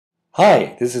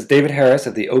Hi, this is David Harris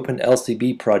of the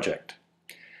OpenLCB project.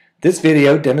 This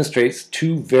video demonstrates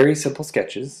two very simple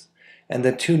sketches and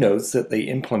the two nodes that they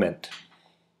implement.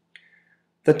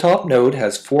 The top node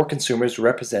has 4 consumers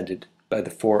represented by the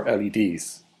 4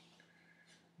 LEDs.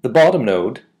 The bottom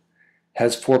node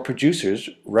has 4 producers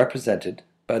represented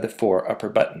by the 4 upper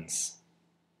buttons.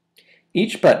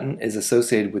 Each button is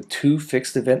associated with 2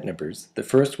 fixed event numbers, the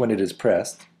first when it is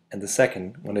pressed and the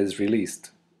second when it is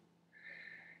released.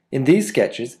 In these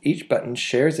sketches, each button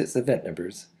shares its event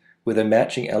numbers with a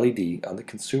matching LED on the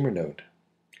consumer node.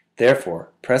 Therefore,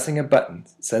 pressing a button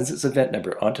sends its event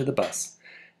number onto the bus,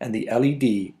 and the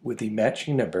LED with the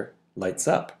matching number lights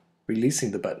up.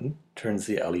 Releasing the button turns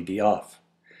the LED off.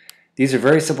 These are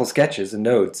very simple sketches and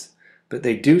nodes, but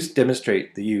they do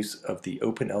demonstrate the use of the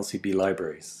OpenLCB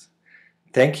libraries.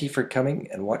 Thank you for coming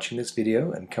and watching this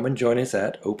video, and come and join us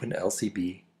at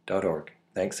openlcb.org.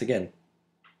 Thanks again.